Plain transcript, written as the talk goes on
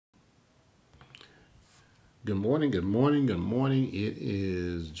Good morning, good morning, good morning. It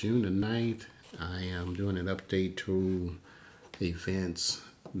is June the 9th. I am doing an update to events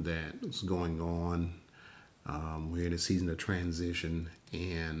that's going on. We're in a season of transition,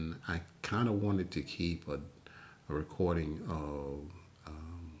 and I kind of wanted to keep a recording of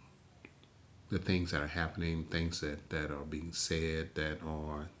the things that are happening, things that are being said that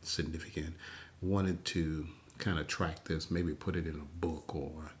are significant. Wanted to kind of track this, maybe put it in a book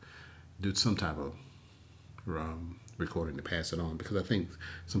or do some type of recording to pass it on because I think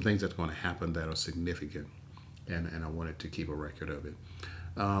some things that's going to happen that are significant, and I wanted to keep a record of it.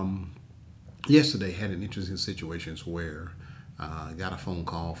 Yesterday, had an interesting situation where I got a phone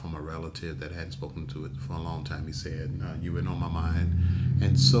call from a relative that hadn't spoken to it for a long time. He said, "You've been on my mind,"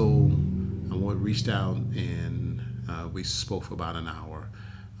 and so I reached out and we spoke for about an hour.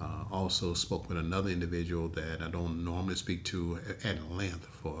 Also spoke with another individual that I don't normally speak to at length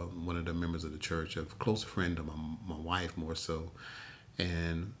for one of the members of the church, a close friend of my wife more so,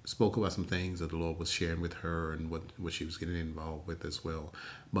 and spoke about some things that the Lord was sharing with her and what she was getting involved with as well.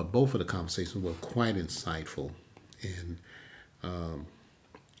 But both of the conversations were quite insightful, and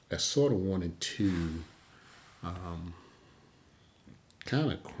I sort of wanted to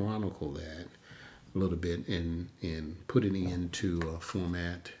kind of chronicle that a little bit and put it into a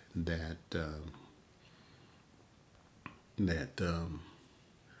format that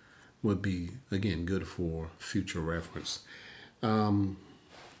would be again good for future reference.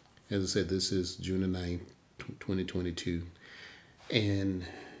 As I said, this is June the 9th, 2022, and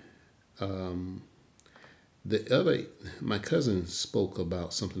the other my cousin spoke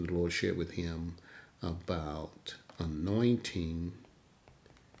about something the Lord shared with him about anointing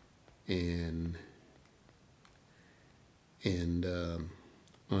and and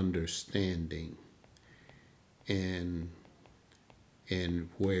understanding, and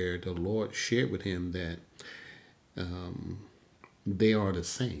where the Lord shared with him that they are the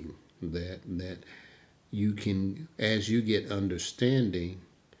same. That you can, as you get understanding,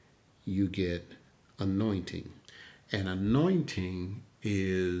 you get anointing, and anointing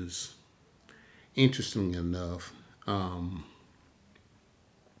is interesting enough.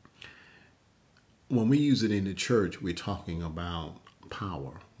 When we use it in the church, we're talking about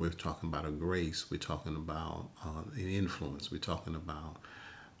power. We're talking about a grace. We're talking about an influence. We're talking about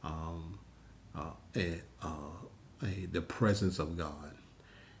a, the presence of God.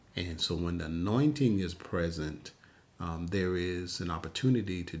 And so when the anointing is present, there is an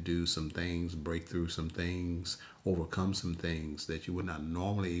opportunity to do some things, break through some things, overcome some things that you would not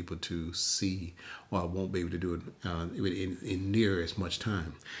normally able to see, or won't be able to do it in near as much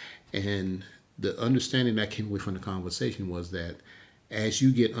time. And the understanding that came away from the conversation was that as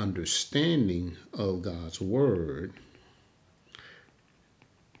you get understanding of God's word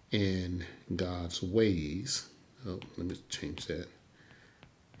and God's ways, oh, let me change that.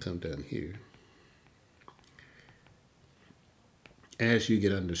 Come down here. As you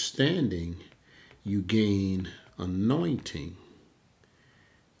get understanding, you gain anointing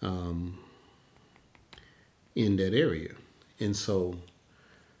in that area. And so,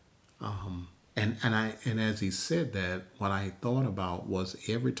 and as he said that, what I thought about was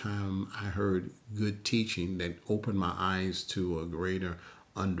every time I heard good teaching that opened my eyes to a greater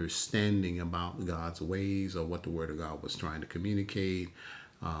understanding about God's ways or what the Word of God was trying to communicate.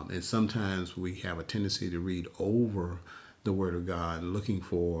 And sometimes we have a tendency to read over the Word of God, looking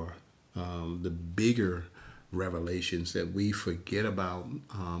for the bigger revelations, that we forget about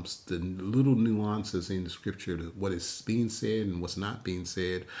the little nuances in the Scripture, what is being said and what's not being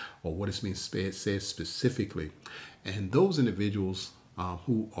said, or what is being said specifically. And those individuals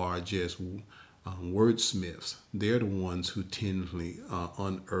who are just wordsmiths, they're the ones who tend to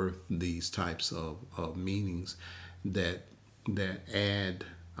unearth these types of meanings that add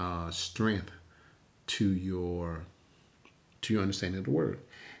strength to your understanding of the word.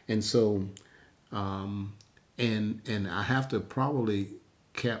 And so, and I have to probably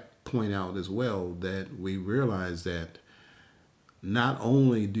point out as well that we realize that not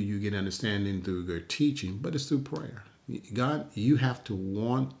only do you get understanding through good teaching, but it's through prayer. God, you have to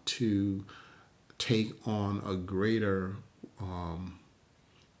want to take on a greater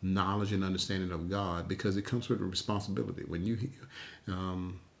knowledge and understanding of God, because it comes with a responsibility. When you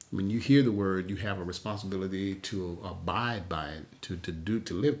hear the word, you have a responsibility to abide by it,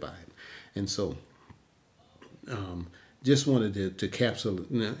 to live by it. And so, just wanted to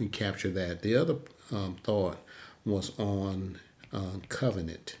capture that. The other thought was on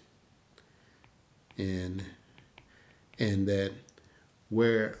covenant, and that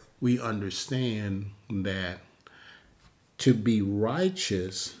where we understand that to be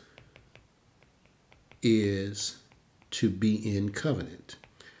righteous is to be in covenant.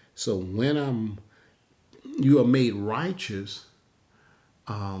 So when you are made righteous,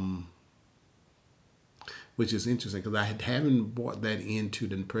 which is interesting because I haven't brought that into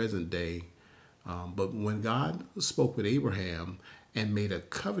the present day. But when God spoke with Abraham and made a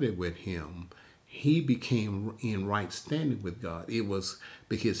covenant with him, he became in right standing with God. It was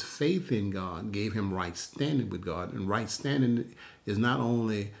because faith in God gave him right standing with God. And right standing is not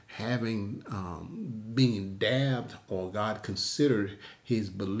only having being dabbed, or God considered his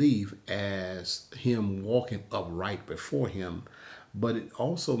belief as him walking upright before him, but it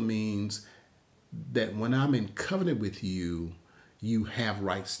also means that when I'm in covenant with you, you have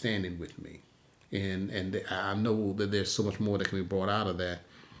right standing with me. And I know that there's so much more that can be brought out of that.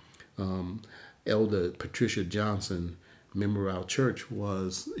 Elder Patricia Johnson, member of our church,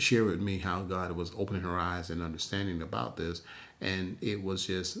 was sharing with me how God was opening her eyes and understanding about this. And it was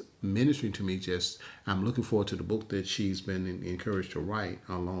just ministering to me. I'm looking forward to the book that she's been encouraged to write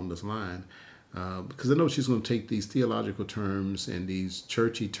along this line. Because I know she's going to take these theological terms and these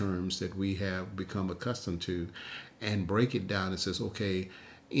churchy terms that we have become accustomed to and break it down and says, okay,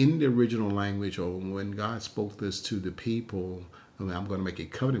 in the original language, or when God spoke this to the people, I'm going to make a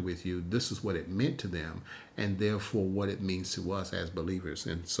covenant with you, this is what it meant to them, and therefore what it means to us as believers.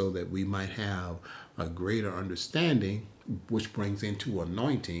 And so that we might have a greater understanding, which brings into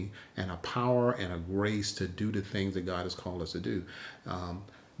anointing and a power and a grace to do the things that God has called us to do.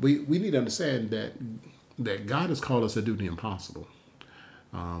 We need to understand that God has called us to do the impossible.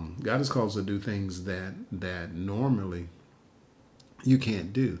 God has called us to do things that normally you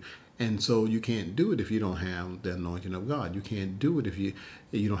can't do. And so you can't do it if you don't have the anointing of God. You can't do it if you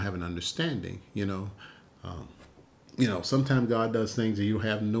don't have an understanding. Sometimes God does things and you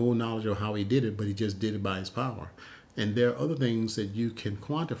have no knowledge of how he did it, but he just did it by his power. And there are other things that you can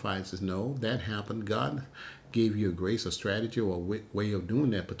quantify and says, no, that happened. God gave you a grace, a strategy, or a way of doing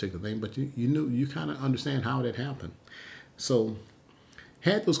that particular thing, but you kind of understand how that happened. So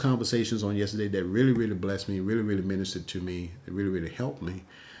had those conversations on yesterday that really, really blessed me, really, really ministered to me, it really, really helped me.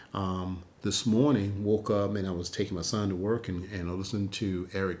 This morning, woke up and I was taking my son to work and I listened to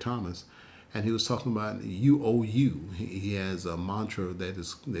Eric Thomas, and he was talking about you owe you. He has a mantra that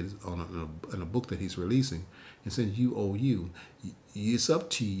is in a book that he's releasing. It says you owe you. It's up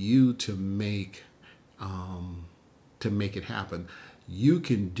to you to make it happen. You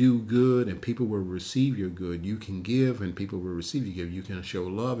can do good and people will receive your good. You can give and people will receive your give. You can show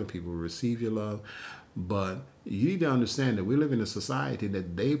love and people will receive your love. But you need to understand that we live in a society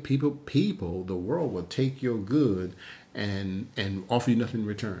that the world will take your good and offer you nothing in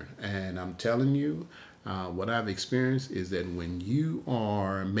return. And I'm telling you, what I've experienced is that when you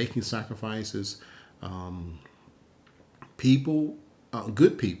are making sacrifices,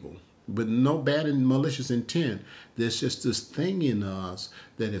 good people, with no bad and malicious intent, there's just this thing in us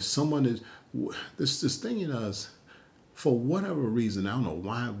that if someone is, there's this thing in us, for whatever reason, I don't know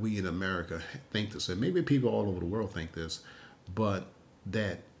why we in America think this, and maybe people all over the world think this, but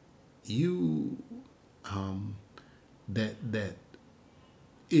that that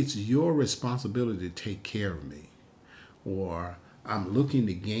it's your responsibility to take care of me, or I'm looking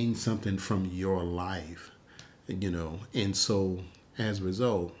to gain something from your life, and so as a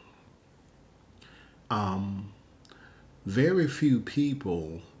result, very few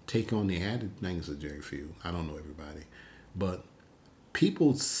people take on the added things of very few. I don't know everybody, but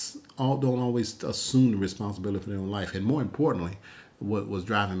people don't always assume the responsibility for their own life. And more importantly, what was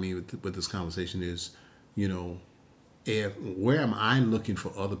driving me with this conversation is, where am I looking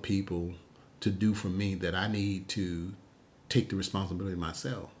for other people to do for me that I need to take the responsibility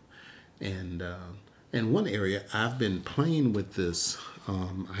myself? And one area I've been playing with this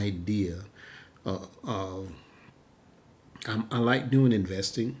idea of I like doing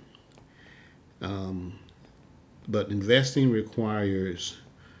investing, but investing requires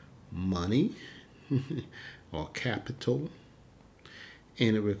money or capital,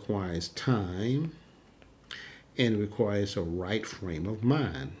 and it requires time, and it requires a right frame of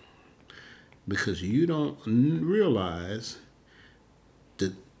mind, because you don't realize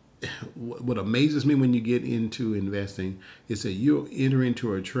that what amazes me when you get into investing is that you'll enter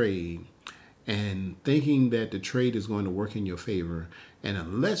into a trade and thinking that the trade is going to work in your favor. And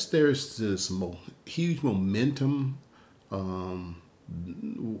unless there's this huge momentum, the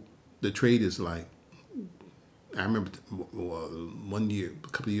trade is like, I remember a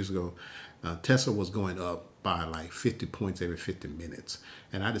couple of years ago, Tesla was going up by like 50 points every 50 minutes.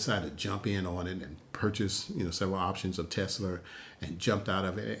 And I decided to jump in on it and purchase, several options of Tesla and jumped out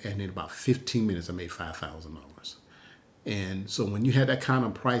of it. And in about 15 minutes, I made $5,000. And so when you had that kind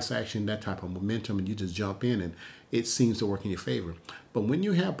of price action, that type of momentum, and you just jump in, and it seems to work in your favor. But when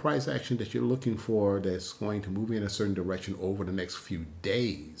you have price action that you're looking for that's going to move in a certain direction over the next few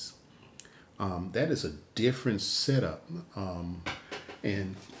days, that is a different setup.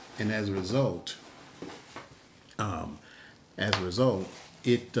 And as a result,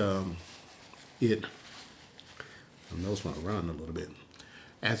 it my nose might run a little bit.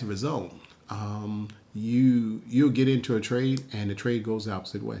 As a result, you'll get into a trade and the trade goes the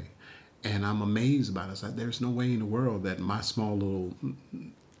opposite way. And I'm amazed by this. Like, there's no way in the world that my small little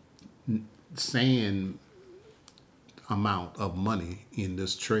sand amount of money in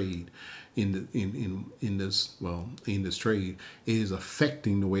this trade, in this trade, is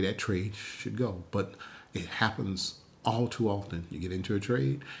affecting the way that trade should go. But it happens all too often. You get into a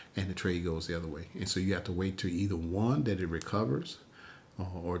trade and the trade goes the other way, and so you have to wait to either one, that it recovers,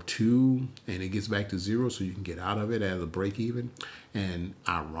 or two, and it gets back to zero, so you can get out of it as a break even. And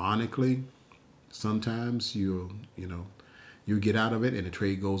ironically, sometimes you get out of it and the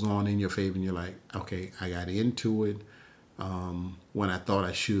trade goes on in your favor, and you're like, okay, I got into it when I thought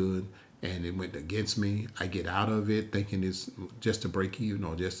I should, and it went against me. I get out of it thinking it's just a break even,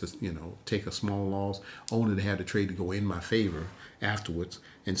 or just to, take a small loss, only to have the trade to go in my favor afterwards.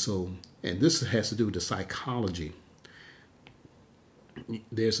 And this has to do with the psychology.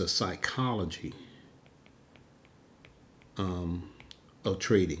 There's a psychology of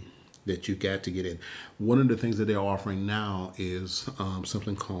trading that you got to get in. One of the things that they're offering now is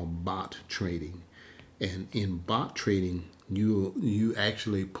something called bot trading. And in bot trading, you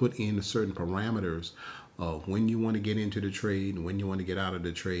actually put in certain parameters of when you want to get into the trade and when you want to get out of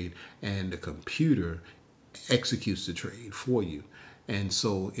the trade, and the computer executes the trade for you. And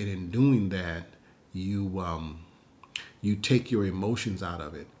so in doing that, you take your emotions out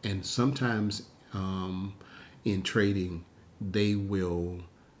of it. And sometimes in trading, they will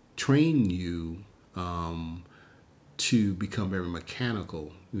train you to become very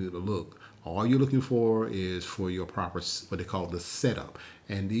mechanical. Look, all you're looking for is for your proper, what they call the setup.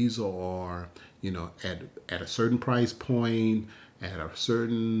 And these are, at a certain price point, at a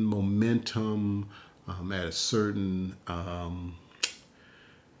certain momentum, at a certain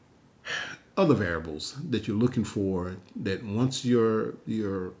other variables that you're looking for, that once your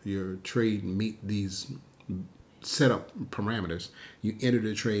trade meet these setup parameters, you enter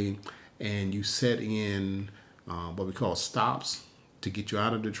the trade and you set in what we call stops to get you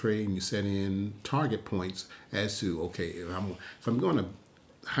out of the trade, and you set in target points as to, okay, if I'm going to,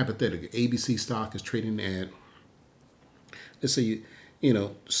 hypothetically, ABC stock is trading at, let's say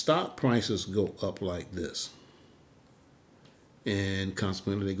stock prices go up like this, and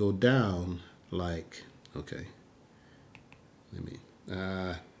consequently they go down like, okay,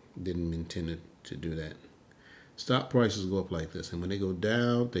 didn't intend to do that. Stock prices go up like this, and when they go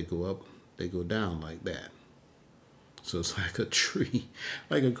down, they go up, they go down like that. So it's like a tree,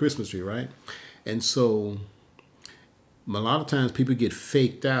 like a Christmas tree, right? And so a lot of times people get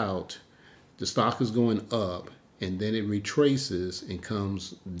faked out. The stock is going up, and then it retraces and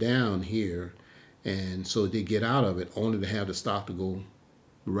comes down here. And so they get out of it only to have the stock to go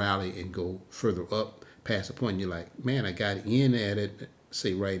rally and go further up past the point. And you're like, man, I got in at it,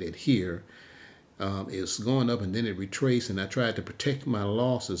 say right at here. It's going up, and then it retraced, and I tried to protect my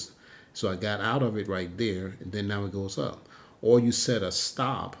losses. So I got out of it right there, and then now it goes up. Or you set a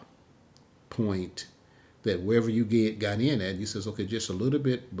stop point that wherever you got in at, you says, okay, just a little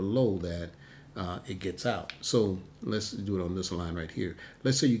bit below that, it gets out. So let's do it on this line right here.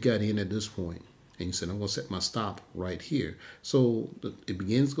 Let's say you got in at this point, and you said, I'm going to set my stop right here. So it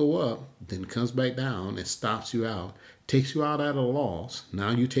begins to go up, then comes back down and stops you out, takes you out at a loss.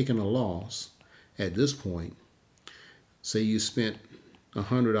 Now you're taking a loss at this point. Say you spent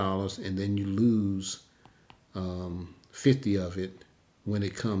 $100 and then you lose 50 of it when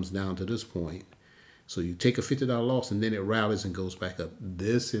it comes down to this point. So you take a $50 loss and then it rallies and goes back up.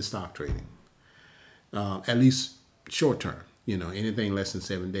 This is stock trading, at least short term. Anything less than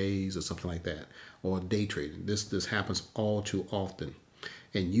 7 days or something like that, or day trading. This happens all too often,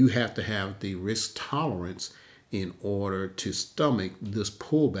 and you have to have the risk tolerance in order to stomach this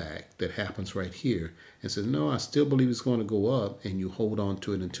pullback that happens right here, and says, no, I still believe it's going to go up, and you hold on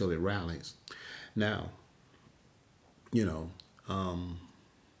to it until it rallies. Now, I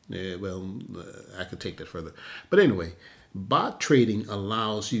could take that further. But anyway, bot trading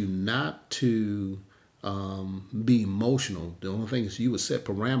allows you not to be emotional. The only thing is you would set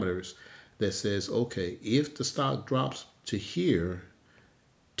parameters that says, okay, if the stock drops to here,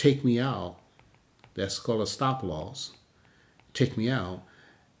 take me out. That's called a stop loss. Take me out.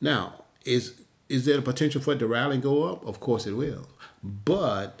 Now, is Is there a potential for it to rally and go up? Of course it will.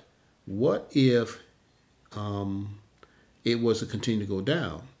 But what if it was to continue to go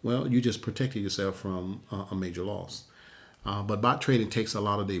down? Well, you just protected yourself from a major loss. But bot trading takes a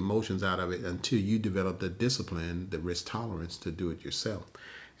lot of the emotions out of it until you develop the discipline, the risk tolerance to do it yourself.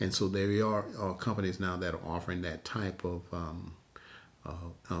 And so there are companies now that are offering that type of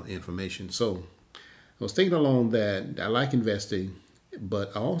information. So I was thinking along that I like investing,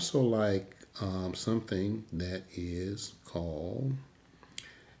 but I also like something that is called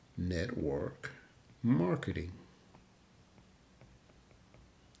network marketing.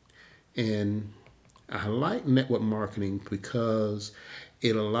 And I like network marketing because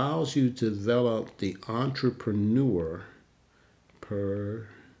it allows you to develop the entrepreneur,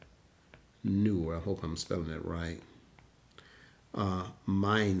 I hope I'm spelling it right,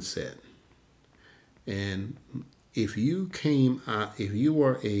 mindset. And if you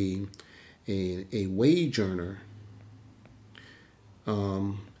were a wage earner,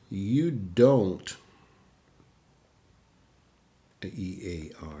 you don't,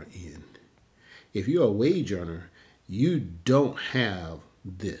 EARN. If you're a wage earner, you don't have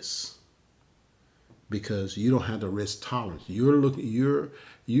this because you don't have the risk tolerance. You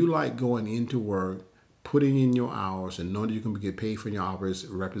like going into work, putting in your hours, and knowing that you can get paid for your hours,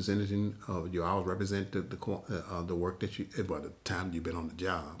 representing your hours represent the work that you, well, the time you've been on the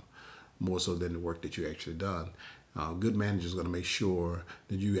job, more so than the work that you actually done. Good managers are going to make sure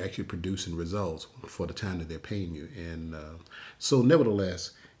that you actually producing results for the time that they're paying you. And so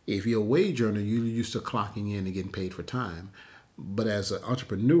nevertheless, if you're a wage earner, you're used to clocking in and getting paid for time. But as an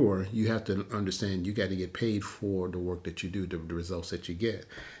entrepreneur, you have to understand you got to get paid for the work that you do, the results that you get.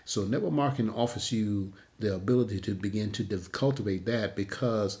 So network marketing offers you the ability to begin to cultivate that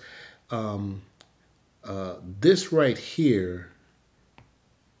because this right here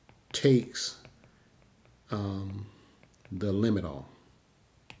takes the limit off.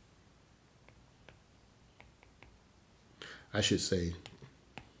 I should say,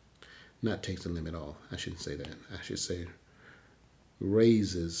 not takes the limit off. I shouldn't say that. I should say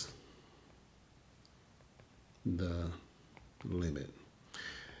raises the limit.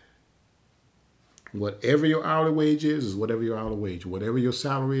 Whatever your hourly wage is whatever your hourly wage. Whatever your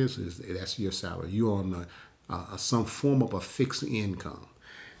salary is that's your salary. You're on some form of a fixed income.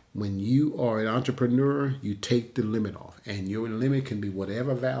 When you are an entrepreneur, you take the limit off, and your limit can be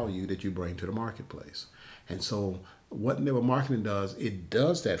whatever value that you bring to the marketplace. And so what network marketing does, it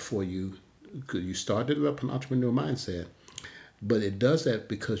does that for you because you start to develop an entrepreneur mindset, but it does that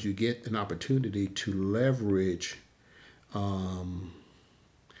because you get an opportunity to leverage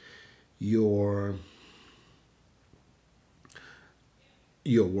your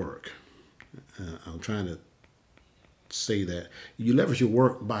work. I'm trying to say that you leverage your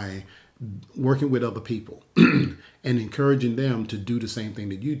work by working with other people and encouraging them to do the same thing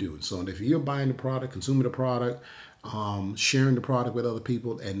that you do. And so if you're buying the product, consuming the product, sharing the product with other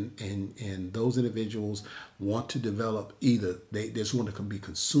people, and those individuals want to develop, either they just want to be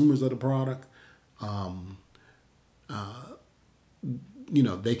consumers of the product,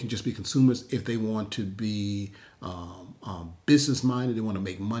 they can just be consumers. If they want to be business minded, they want to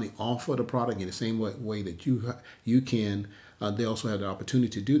make money off of the product in the same way that you can. They also have the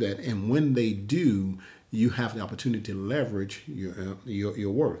opportunity to do that, and when they do, you have the opportunity to leverage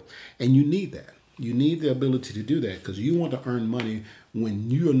your work, and you need that. You need the ability to do that because you want to earn money when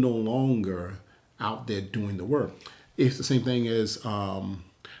you are no longer out there doing the work. It's the same thing as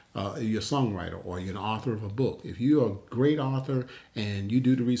you're a songwriter or you're an author of a book. If you're a great author and you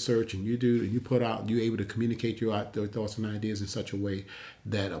do the research and you're able to communicate your thoughts and ideas in such a way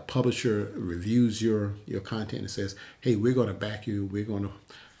that a publisher reviews your content and says, hey, we're going to back you, we're going to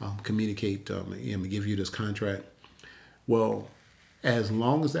communicate and give you this contract. Well, as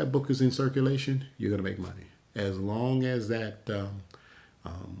long as that book is in circulation, you're going to make money. As long as that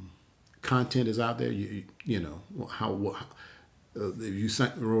content is out there, if you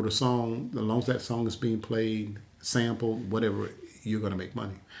wrote a song, as long as that song is being played, sampled, whatever, you're going to make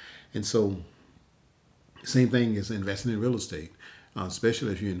money. And so, same thing is investing in real estate,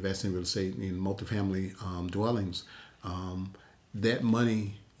 especially if you invest in real estate in multifamily dwellings. That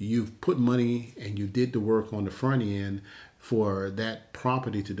money, you've put money and you did the work on the front end for that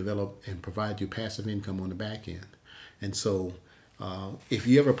property to develop and provide you passive income on the back end. And so, if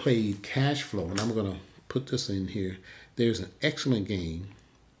you ever played Cash Flow, and I'm going to put this in here, there's an excellent game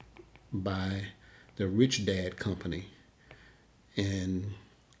by the Rich Dad Company, and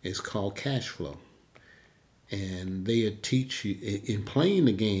it's called Cash Flow. And they teach you, in playing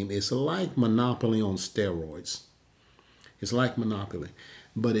the game, it's like Monopoly on steroids. It's like Monopoly.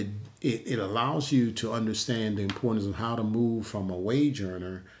 but it allows you to understand the importance of how to move from a wage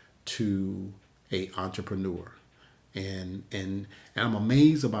earner to a entrepreneur. And I'm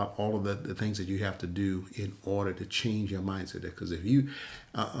amazed about all of the things that you have to do in order to change your mindset. Because if you,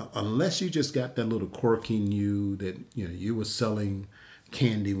 unless you just got that little quirk in you that you were selling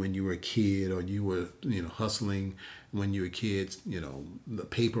candy when you were a kid, or you were hustling when you were kids, the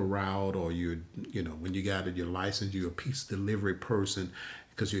paper route, or when you got your license, you're a pizza delivery person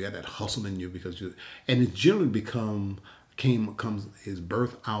because you got that hustle in you, and it generally comes is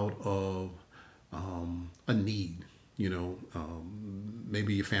birth out of a need.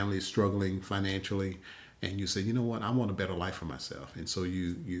 Maybe your family is struggling financially, and you say, you know what, I want a better life for myself, and so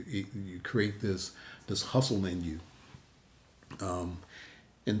you create this hustle in you,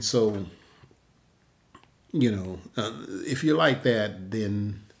 and so if you're like that,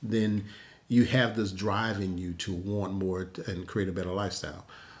 then you have this drive in you to want more and create a better lifestyle.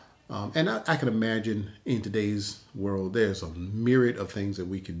 And I can imagine in today's world, there's a myriad of things that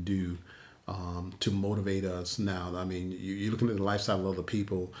we can do to motivate us now. I mean, you're looking at the lifestyle of other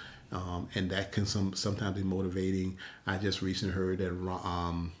people, and that can sometimes be motivating. I just recently heard that,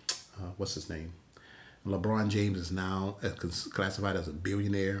 what's his name? LeBron James is now classified as a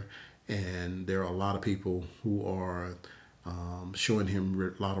billionaire, and there are a lot of people who are showing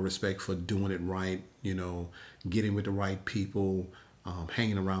him a lot of respect for doing it right, getting with the right people,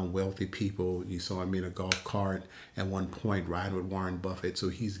 hanging around wealthy people. You saw him in a golf cart at one point riding with Warren Buffett. So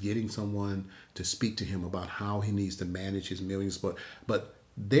he's getting someone to speak to him about how he needs to manage his millions. But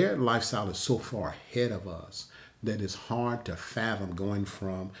their lifestyle is so far ahead of us that it's hard to fathom going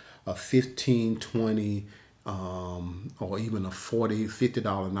from a 15, 20, or even a 40,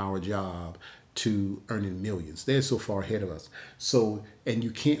 $50 an hour job to earning millions. They're so far ahead of us. So, and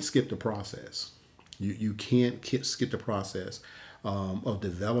you can't skip the process. You can't skip the process of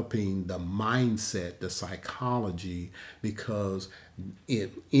developing the mindset, the psychology, because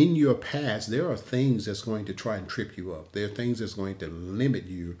in your past, there are things that's going to try and trip you up. There are things that's going to limit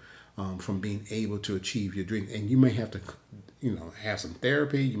you from being able to achieve your dream. And you may have to, have some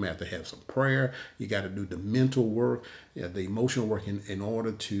therapy. You may have to have some prayer. You got to do the mental work, the emotional work in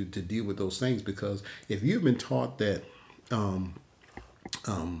order to deal with those things. Because if you've been taught that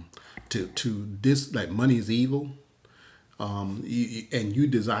to this, like money is evil, and you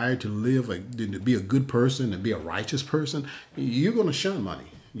desire to live to be a good person and be a righteous person, you're going to shun money.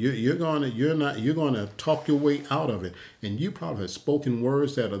 You're going to talk your way out of it, and you probably have spoken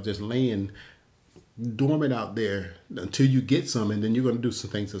words that are just laying dormant out there until you get some, and then you're going to do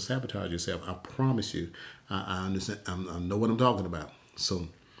some things to sabotage yourself. I promise you. I understand. I know what I'm talking about. So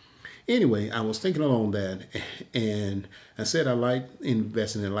anyway, I was thinking along that, and I said I like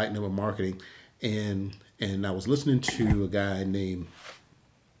investing in light network marketing, and I was listening to a guy named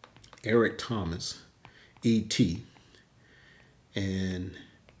Eric Thomas, E.T., and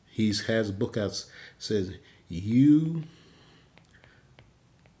he has a book out says You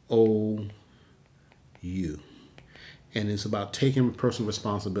Owe You, and it's about taking personal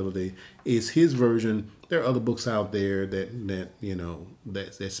responsibility. It's his version. There are other books out there that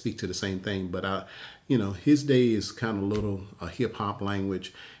speak to the same thing, but his day is kind of a little hip hop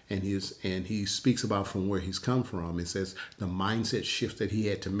language, and he speaks about from where he's come from. It says the mindset shift that he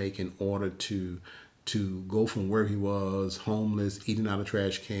had to make in order to go from where he was homeless, eating out of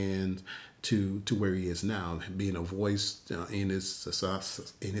trash cans, to where he is now, being a voice in his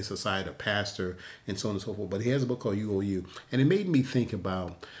society, a pastor, and so on and so forth. But he has a book called You Owe You, and it made me think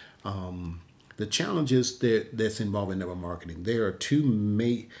about the challenges that's involved in network marketing. There are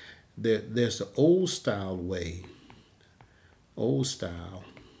there's the old style,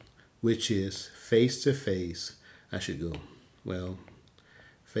 which is face to face. I should go,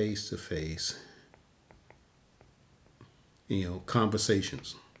 face to face,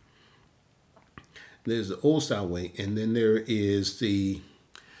 conversations. There's the old style way, and then there is the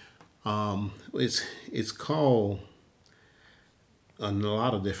it's called a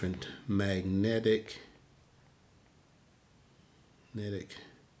lot of different magnetic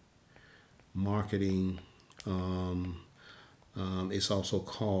marketing. It's also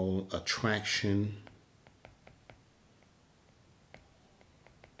called attraction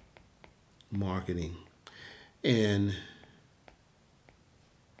marketing, and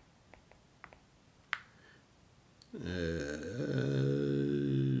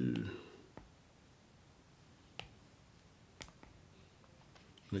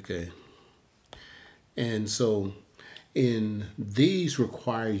okay, and so And these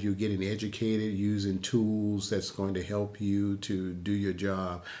require you getting educated, using tools that's going to help you to do your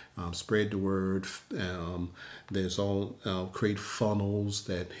job, spread the word. There's all create funnels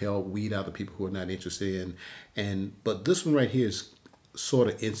that help weed out the people who are not interested in. But this one right here is sort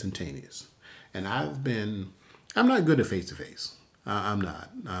of instantaneous. And I'm not good at face to face. I'm not.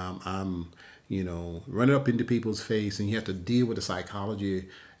 Running up into people's face, and you have to deal with the psychology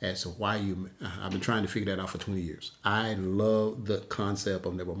as to why you. I've been trying to figure that out for 20 years. I love the concept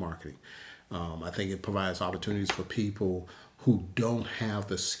of network marketing. I think it provides opportunities for people who don't have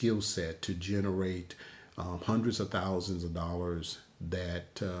the skill set to generate hundreds of thousands of dollars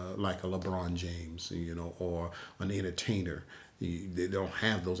that like a LeBron James, or an entertainer. They don't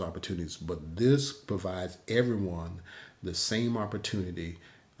have those opportunities, but this provides everyone the same opportunity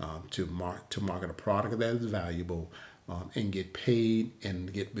to market a product that is valuable, and get paid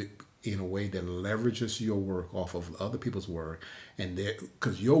and get in a way that leverages your work off of other people's work, and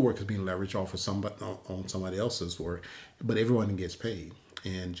because your work is being leveraged off of somebody else's work, but everyone gets paid,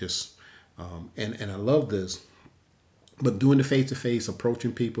 and just and I love this. But doing the face to face,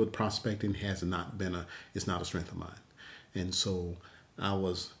 approaching people, prospecting it's not a strength of mine. And so I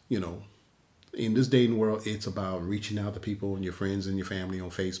was, in this dating world, it's about reaching out to people and your friends and your family on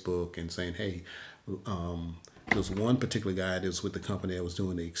Facebook and saying, hey, there's one particular guy that was with the company that was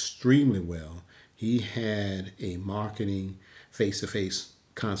doing extremely well. He had a marketing face to face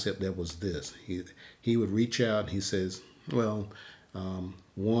concept that was this. He would reach out and he says, well,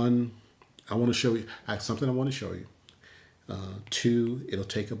 one, I want to show you something I want to show you. Two, it'll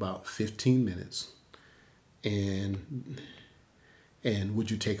take about 15 minutes. And would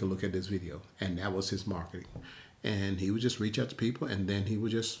you take a look at this video? And that was his marketing. And he would just reach out to people, and then he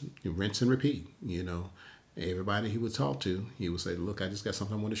would just rinse and repeat. Everybody he would talk to, he would say, look, I just got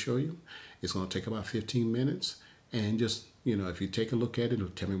something I want to show you. It's going to take about 15 minutes. And just, if you take a look at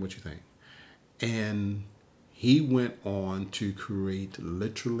it, tell me what you think. And he went on to create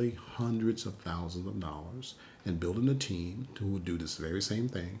literally hundreds of thousands of dollars and building a team who would do this very same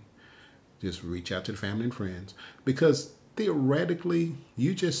thing. Just reach out to the family and friends, because theoretically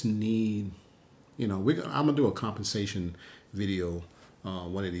you just need, I'm gonna do a compensation video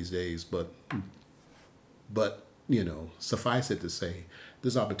one of these days, but suffice it to say,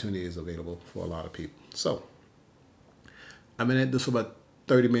 this opportunity is available for a lot of people. So I've been at this for about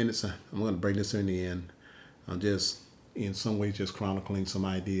 30 minutes. I'm going to bring this in the end. I'm just in some way just chronicling some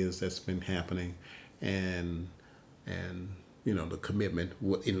ideas that's been happening, and the commitment.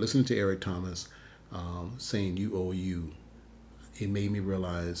 In listening to Eric Thomas saying "you owe you," it made me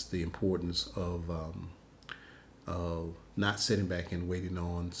realize the importance of not sitting back and waiting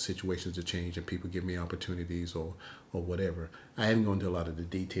on situations to change and people give me opportunities or whatever. I haven't gone into a lot of the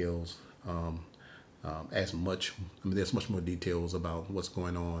details as much. There's much more details about what's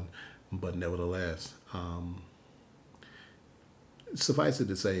going on, but nevertheless, suffice it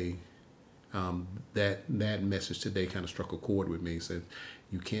to say, that message today kind of struck a chord with me. It said,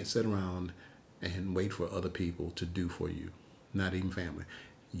 you can't sit around and wait for other people to do for you, not even family.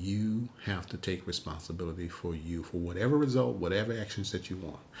 You have to take responsibility for you, for whatever result, whatever actions that you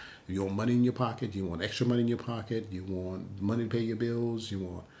want. If you want money in your pocket, you want extra money in your pocket, you want money to pay your bills, you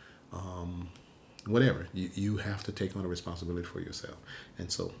want whatever. You have to take on a responsibility for yourself.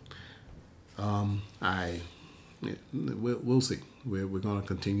 And so we'll see. We're going to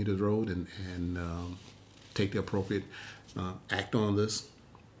continue the road and take the appropriate act on this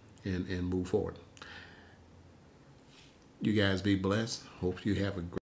and move forward. You guys be blessed. Hope you have a great